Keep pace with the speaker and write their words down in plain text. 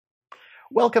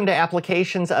Welcome to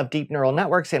Applications of Deep Neural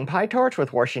Networks in PyTorch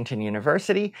with Washington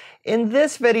University. In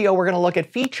this video, we're going to look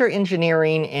at feature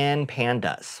engineering in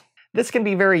Pandas. This can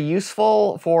be very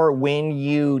useful for when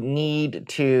you need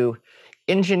to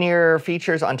engineer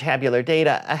features on tabular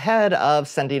data ahead of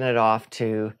sending it off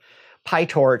to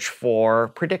PyTorch for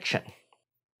prediction.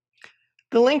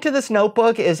 The link to this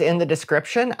notebook is in the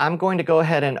description. I'm going to go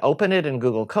ahead and open it in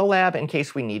Google Colab in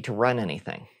case we need to run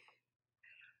anything.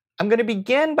 I'm going to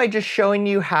begin by just showing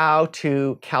you how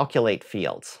to calculate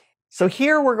fields. So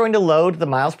here we're going to load the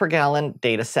miles per gallon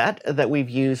data set that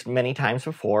we've used many times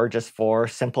before just for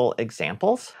simple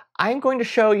examples. I'm going to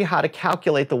show you how to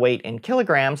calculate the weight in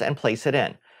kilograms and place it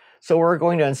in. So we're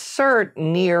going to insert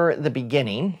near the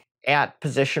beginning at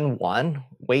position 1,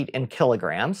 weight in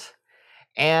kilograms.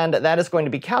 And that is going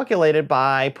to be calculated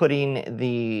by putting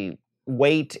the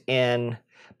weight in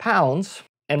pounds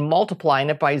and multiplying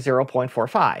it by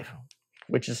 0.45,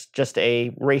 which is just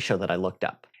a ratio that I looked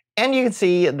up. And you can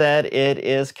see that it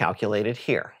is calculated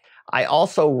here. I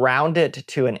also round it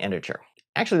to an integer.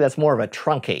 Actually, that's more of a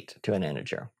truncate to an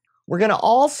integer. We're going to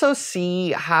also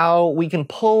see how we can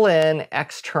pull in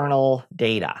external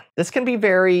data. This can be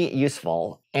very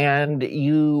useful, and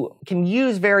you can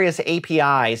use various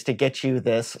APIs to get you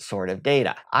this sort of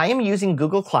data. I am using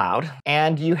Google Cloud,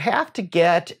 and you have to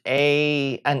get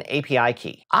an API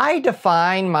key. I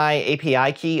define my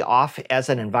API key off as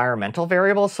an environmental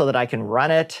variable so that I can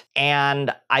run it,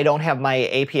 and I don't have my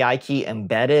API key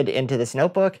embedded into this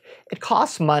notebook. It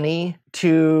costs money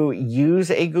to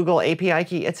use a Google API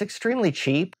key. It's extremely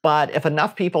cheap, but if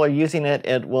enough people are using it,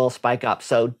 it will spike up.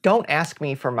 So don't ask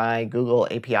me for my Google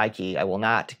API key. I will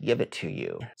not give it to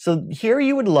you. So here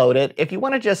you would load it. If you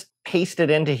want to just paste it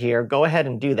into here, go ahead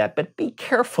and do that. But be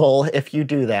careful if you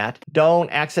do that. Don't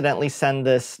accidentally send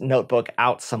this notebook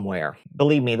out somewhere.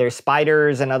 Believe me, there's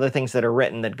spiders and other things that are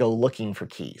written that go looking for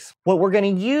keys. What we're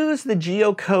going to use the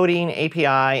Geocoding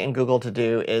API in Google to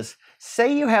do is,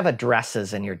 say you have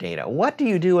addresses in your data. What do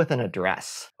you do with an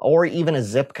address? Or even a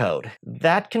zip code?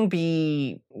 That can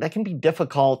be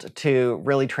difficult to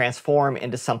really transform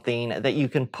into something that you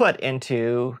can put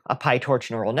into a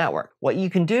PyTorch neural network. What you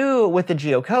can do with the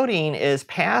geocoding is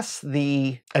pass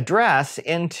the address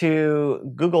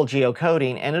into Google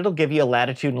Geocoding, and it'll give you a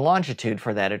latitude and longitude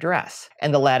for that address.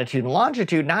 And the latitude and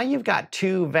longitude, now you've got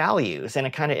two values, and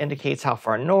it kind of indicates how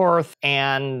far north,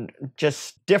 and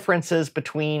just differences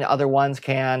between other ones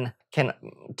can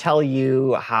tell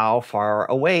you how far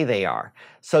away they are.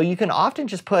 So you can often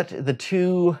just put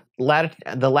the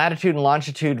latitude and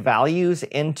longitude values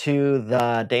into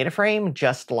the data frame,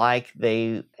 just like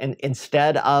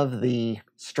instead of the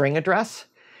string address.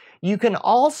 You can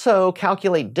also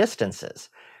calculate distances.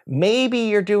 Maybe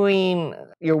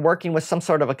you're working with some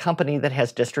sort of a company that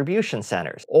has distribution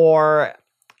centers, or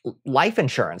life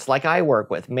insurance like I work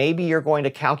with. Maybe you're going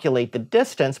to calculate the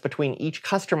distance between each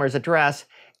customer's address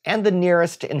and the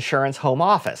nearest insurance home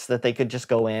office that they could just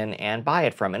go in and buy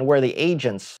it from, and where the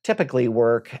agents typically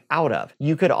work out of.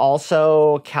 You could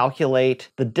also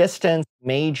calculate the distance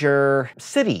major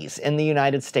cities in the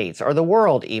United States or the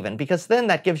world even, because then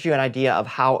that gives you an idea of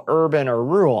how urban or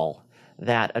rural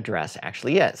that address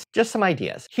actually is. Just some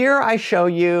ideas. Here I show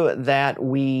you that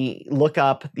we look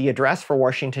up the address for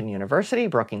Washington University,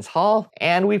 Brookings Hall,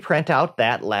 and we print out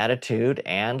that latitude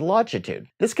and longitude.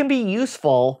 This can be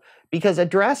useful because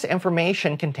address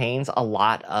information contains a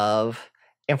lot of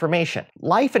information.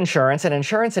 Life insurance and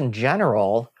insurance in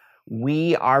general,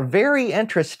 we are very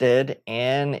interested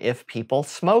in if people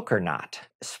smoke or not.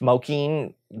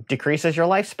 Smoking decreases your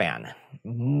lifespan,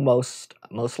 most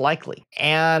likely.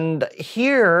 And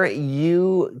here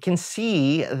you can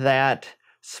see that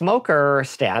smoker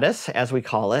status, as we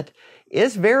call it,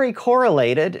 is very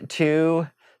correlated to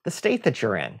the state that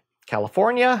you're in.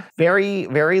 California, very,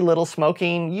 very little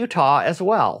smoking. Utah as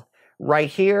well. Right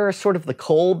here, sort of the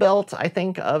coal belt, I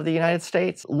think, of the United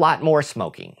States, a lot more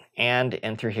smoking. And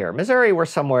through here, Missouri, we're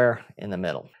somewhere in the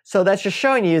middle. So that's just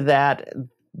showing you that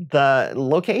the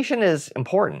location is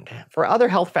important for other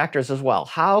health factors as well.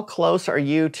 How close are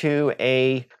you to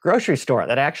a grocery store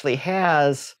that actually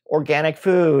has organic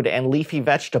food and leafy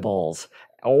vegetables?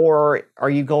 Or are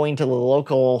you going to the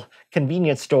local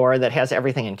convenience store that has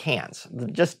everything in cans?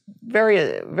 Just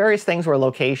various things where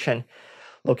location,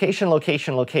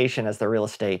 as the real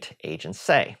estate agents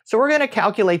say. So we're going to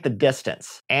calculate the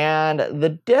distance. And the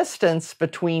distance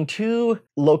between two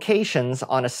locations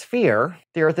on a sphere,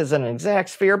 the Earth isn't an exact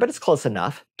sphere, but it's close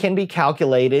enough, can be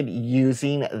calculated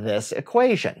using this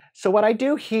equation. So what I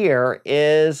do here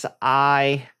is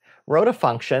I wrote a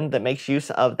function that makes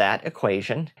use of that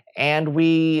equation, And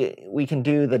we can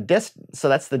do the so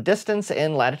that's the distance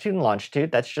in latitude and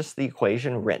longitude. That's just the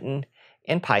equation written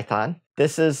in Python.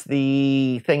 This is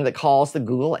the thing that calls the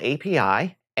Google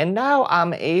API. And now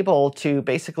I'm able to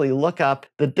basically look up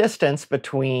the distance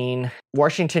between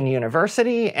Washington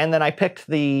University, and then I picked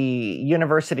the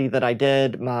university that I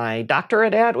did my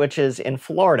doctorate at, which is in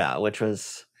Florida, which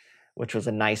was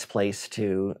a nice place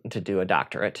to do a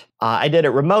doctorate. I did it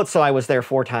remote, so I was there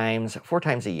four times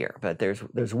a year, but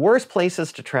there's worse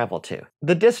places to travel to.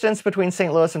 The distance between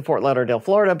St. Louis and Fort Lauderdale,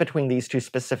 Florida, between these two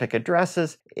specific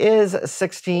addresses is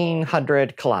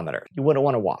 1,600 kilometers. You wouldn't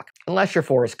want to walk, unless you're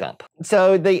Forrest Gump.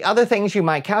 So the other things you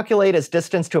might calculate is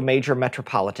distance to a major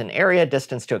metropolitan area,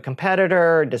 distance to a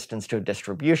competitor, distance to a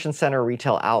distribution center,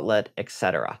 retail outlet,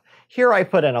 etc. Here I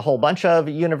put in a whole bunch of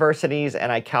universities,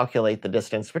 and I calculate the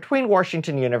distance between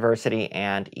Washington University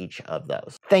and each of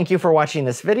those. Thank you for watching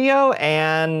this video,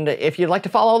 and if you'd like to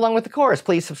follow along with the course,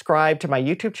 please subscribe to my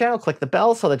YouTube channel, click the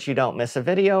bell so that you don't miss a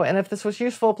video, and if this was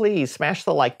useful, please smash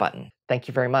the like button. Thank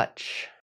you very much.